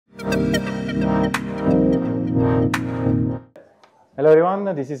Hello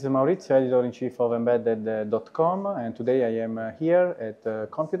everyone, this is Maurizio, editor-in-chief of Embedded.com, and today I am here at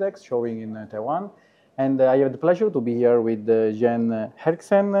Computex, showing in Taiwan. And I have the pleasure to be here with Jens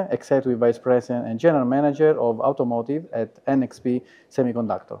Hinrichsen, Executive Vice President and General Manager of Automotive at NXP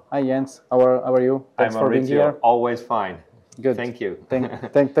Semiconductors. Hi Jens, how are you? Thanks for being here. Always fine. Good. Thank you.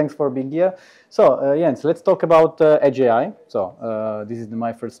 Thanks for being here. So Jens, let's talk about Edge AI. So this is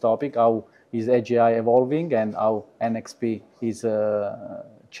my first topic. How is Edge AI evolving and how NXP is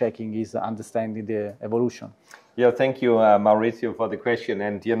understanding the evolution? Yeah, thank you, Maurizio, for the question.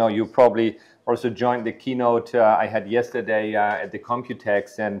 And you probably also joined the keynote I had yesterday at the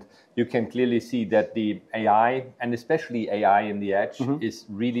Computex, and you can clearly see that the AI, and especially AI in the edge, is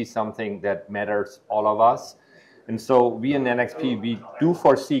really something that matters all of us. And so we in NXP, we do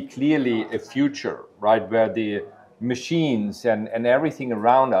foresee clearly a future, right, where the machines and everything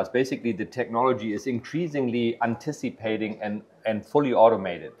around us, basically the technology is increasingly anticipating and fully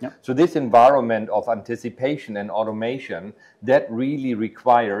automated. Yep. So this environment of anticipation and automation, that really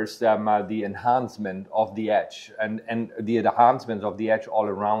requires the enhancement of the edge and the enhancements of the edge all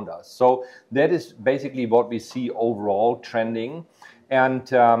around us. So that is basically what we see overall trending. And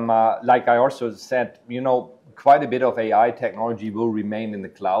like I also said, quite a bit of AI technology will remain in the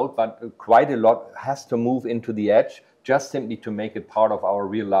cloud, but quite a lot has to move into the edge just simply to make it part of our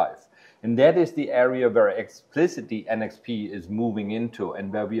real life. And that is the area where explicitly NXP is moving into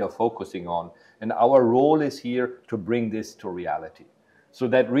and where we are focusing on. And our role is here to bring this to reality. So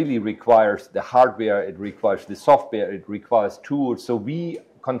that really requires the hardware, it requires the software, it requires tools. So we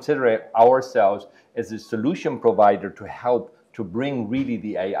consider ourselves as a solution provider to help to bring really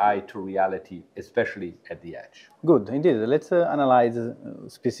the AI to reality, especially at the edge. Good, indeed. Let's analyze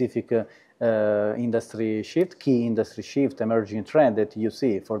specific industry shift, key industry shift, emerging trend that you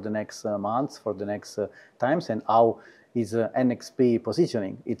see for the next months, for the next times, and how is NXP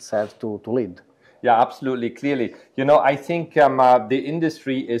positioning itself to lead? Yeah, absolutely, clearly. I think the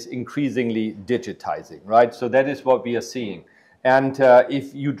industry is increasingly digitizing, right? So that is what we are seeing. And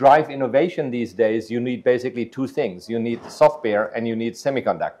if you drive innovation these days, you need basically two things. You need software and you need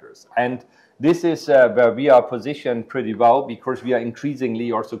semiconductors. And this is where we are positioned pretty well because we are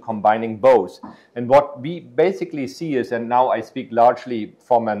increasingly also combining both. And what we basically see is, and now I speak largely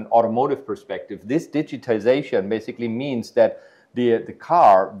from an automotive perspective, this digitization basically means that the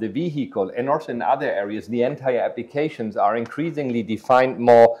car, the vehicle, and also in other areas, the entire applications are increasingly defined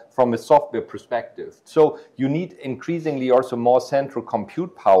more from a software perspective. So you need increasingly also more central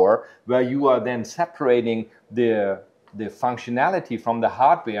compute power where you are then separating the functionality from the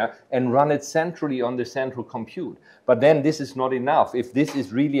hardware and run it centrally on the central compute. But then this is not enough. If this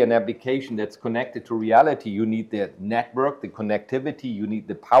is really an application that's connected to reality, you need the network, the connectivity, you need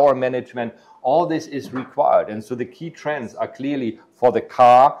the power management. All this is required. And so the key trends are clearly for the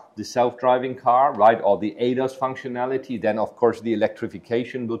car, the self-driving car, right, or the ADAS functionality. Then, of course, the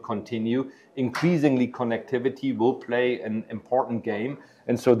electrification will continue. Increasingly, connectivity will play an important game.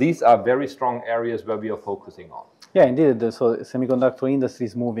 And so these are very strong areas where we are focusing on. Yeah, indeed. So the semiconductor industry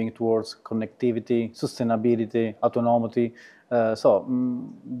is moving towards connectivity, sustainability, autonomy.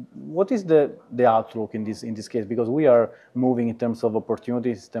 What is the outlook in this case? Because we are moving in terms of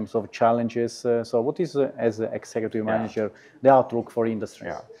opportunities, in terms of challenges. So what is, as an executive manager, the outlook for industry?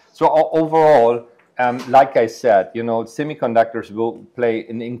 Yeah. So overall, like I said, semiconductors will play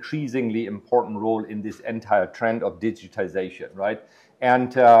an increasingly important role in this entire trend of digitization, right?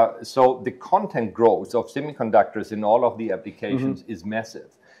 And so the content growth of semiconductors in all of the applications is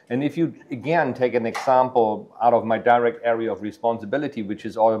massive. And if you, again, take an example out of my direct area of responsibility, which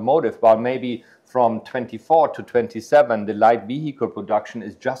is automotive, well, maybe from 24 to 27, the light vehicle production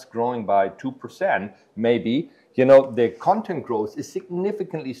is just growing by 2%, maybe. The content growth is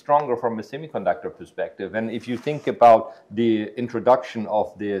significantly stronger from a semiconductor perspective. And if you think about the introduction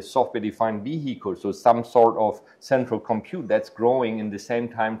of the software-defined vehicle, so some sort of central compute that's growing in the same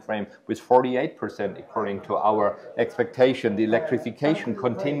time frame with 48% according to our expectation. The electrification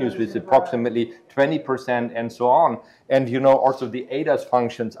continues with approximately 20% and so on. And also the ADAS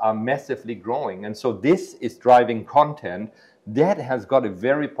functions are massively growing. And so this is driving content. That has got a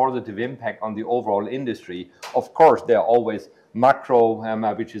very positive impact on the overall industry. Of course, there are always macro,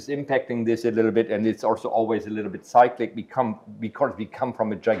 which is impacting this a little bit, and it's also always a little bit cyclic because we come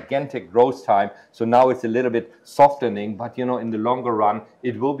from a gigantic growth time. So now it's a little bit softening, but in the longer run,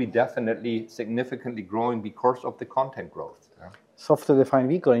 it will be definitely significantly growing because of the content growth. Software-defined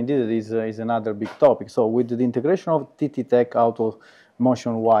vehicle, indeed, is another big topic. So with the integration of TTTech Auto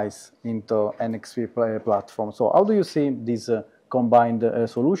motion-wise into NXP platform. So how do you see this combined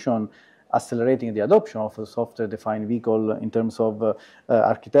solution accelerating the adoption of a software-defined vehicle in terms of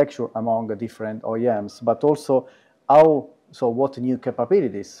architecture among different OEMs, but also what new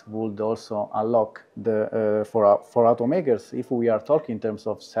capabilities would also unlock for automakers if we are talking in terms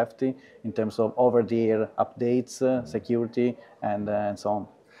of safety, in terms of over-the-air updates, security, and so on.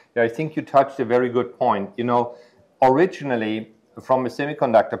 Yeah, I think you touched a very good point. You know, originally, from a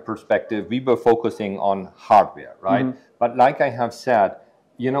semiconductor perspective, we were focusing on hardware, right? Mm-hmm. But like I have said,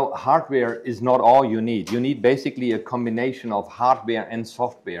 you know, hardware is not all you need. You need basically a combination of hardware and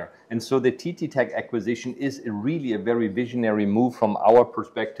software. And so the TTTech acquisition is really a very visionary move from our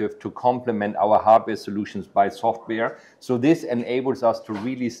perspective to complement our hardware solutions by software. So this enables us to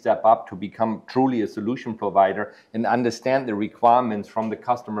really step up to become truly a solution provider and understand the requirements from the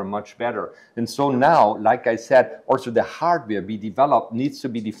customer much better. And so now, like I said, also the hardware we develop needs to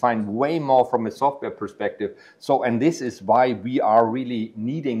be defined way more from a software perspective. So, and this is why we are really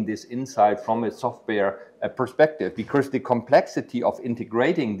needing this insight from a software perspective, because the complexity of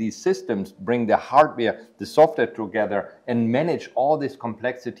integrating these systems, bring the hardware, the software together and manage all this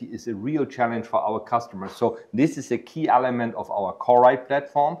complexity is a real challenge for our customers. So this is a key element of our CoreRide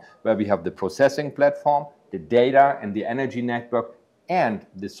platform, where we have the processing platform, the data and the energy network, and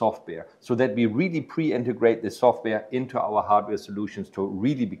the software, so that we really pre-integrate the software into our hardware solutions to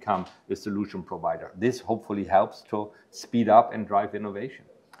really become a solution provider. This hopefully helps to speed up and drive innovation.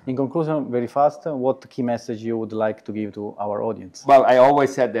 In conclusion, very fast, what key message you would like to give to our audience? Well, I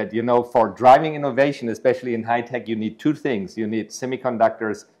always said that, you know, for driving innovation, especially in high tech, you need two things. You need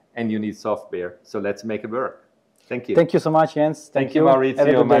semiconductors and you need software. So let's make it work. Thank you. Thank you so much, Jens. Thank you,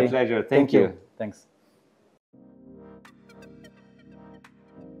 Maurizio. My pleasure. Thank you. Thanks.